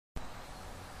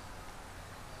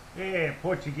Yeah,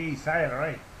 Portuguese sailor,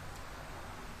 eh?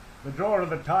 The drawer of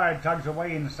the tide tugs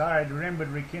away inside, remembered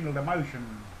rekindled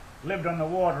emotion. Lived on the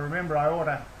water, remember I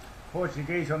order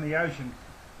Portugese on the ocean.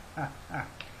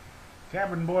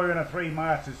 Cabin boy on a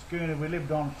three-masted schooner, we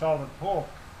lived on salted pork.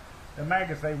 The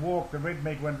maggots they walked, the red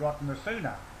meat went rotten the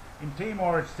sooner. In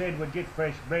Timor it said we'd get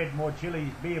fresh bread, more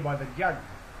chillies, beer by the jug.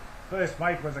 First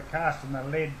mate was a cast on the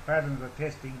lead, fathoms of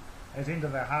testing, as into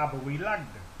the harbour we lugged.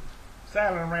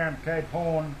 Sailing round Cape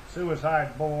Horn,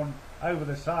 suicide borne, over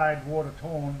the side, water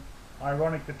torn,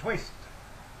 ironic the twist.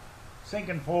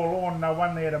 Sinking forlorn, no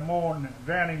one there to mourn,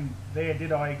 drowning there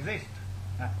did I exist.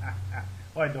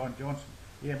 Hi Don Johnson.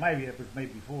 Yeah, maybe that was me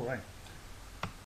before, eh?